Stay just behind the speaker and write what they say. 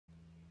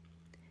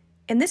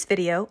In this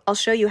video, I'll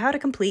show you how to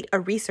complete a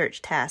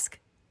research task.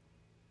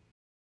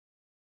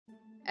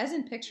 As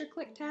in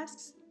picture-click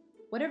tasks,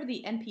 whatever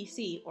the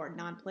NPC or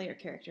non-player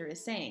character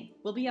is saying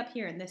will be up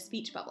here in this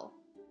speech bubble.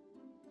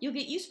 You'll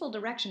get useful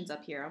directions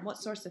up here on what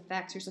sorts of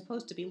facts you're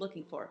supposed to be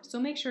looking for, so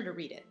make sure to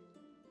read it.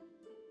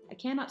 I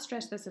cannot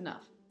stress this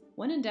enough.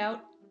 When in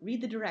doubt,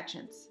 read the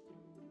directions.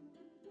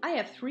 I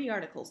have 3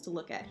 articles to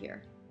look at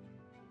here.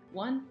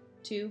 1,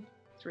 2,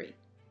 3.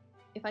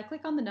 If I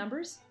click on the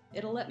numbers,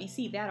 it'll let me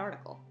see that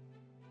article.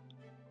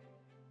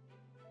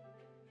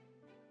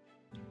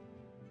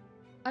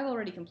 I've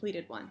already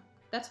completed one.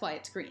 That's why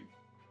it's green.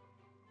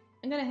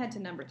 I'm going to head to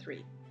number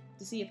 3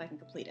 to see if I can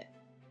complete it.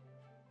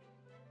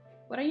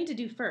 What I need to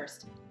do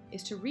first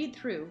is to read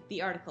through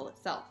the article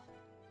itself.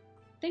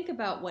 Think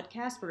about what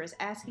Casper is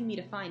asking me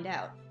to find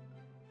out,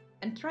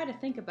 and try to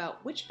think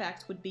about which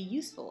facts would be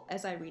useful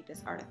as I read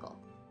this article.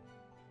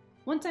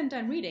 Once I'm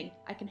done reading,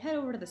 I can head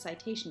over to the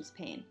citations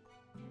pane.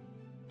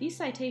 These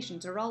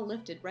citations are all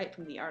lifted right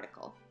from the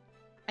article.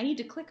 I need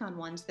to click on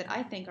ones that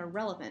I think are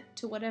relevant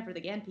to whatever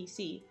the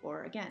NPC,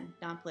 or again,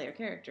 non-player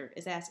character,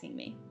 is asking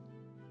me.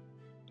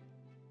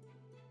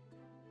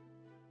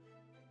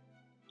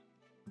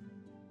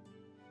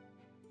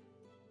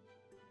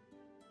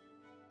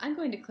 I'm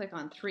going to click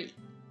on 3.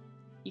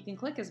 You can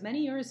click as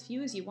many or as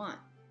few as you want.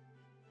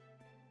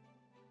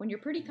 When you're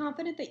pretty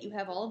confident that you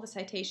have all of the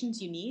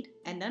citations you need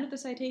and none of the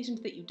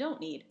citations that you don't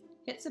need,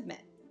 hit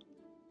submit.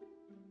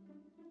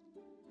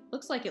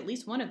 Looks like at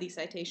least one of these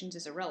citations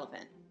is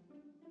irrelevant.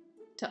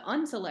 To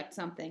unselect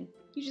something,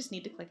 you just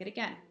need to click it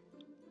again.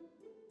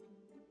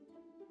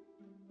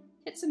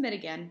 Hit submit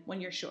again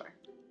when you're sure.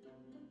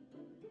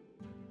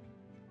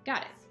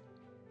 Got it.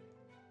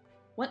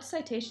 Once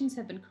citations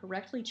have been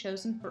correctly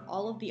chosen for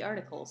all of the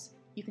articles,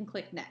 you can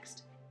click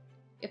Next.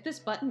 If this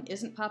button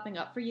isn't popping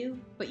up for you,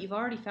 but you've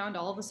already found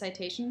all of the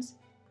citations,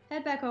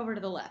 head back over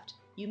to the left.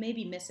 You may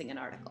be missing an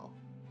article.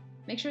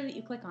 Make sure that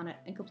you click on it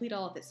and complete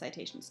all of its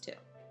citations too.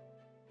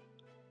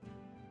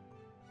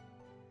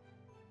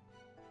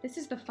 This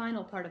is the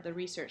final part of the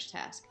research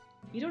task.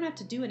 You don't have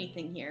to do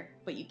anything here,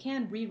 but you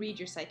can reread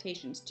your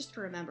citations just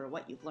to remember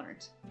what you've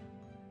learned.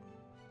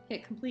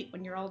 Hit complete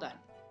when you're all done.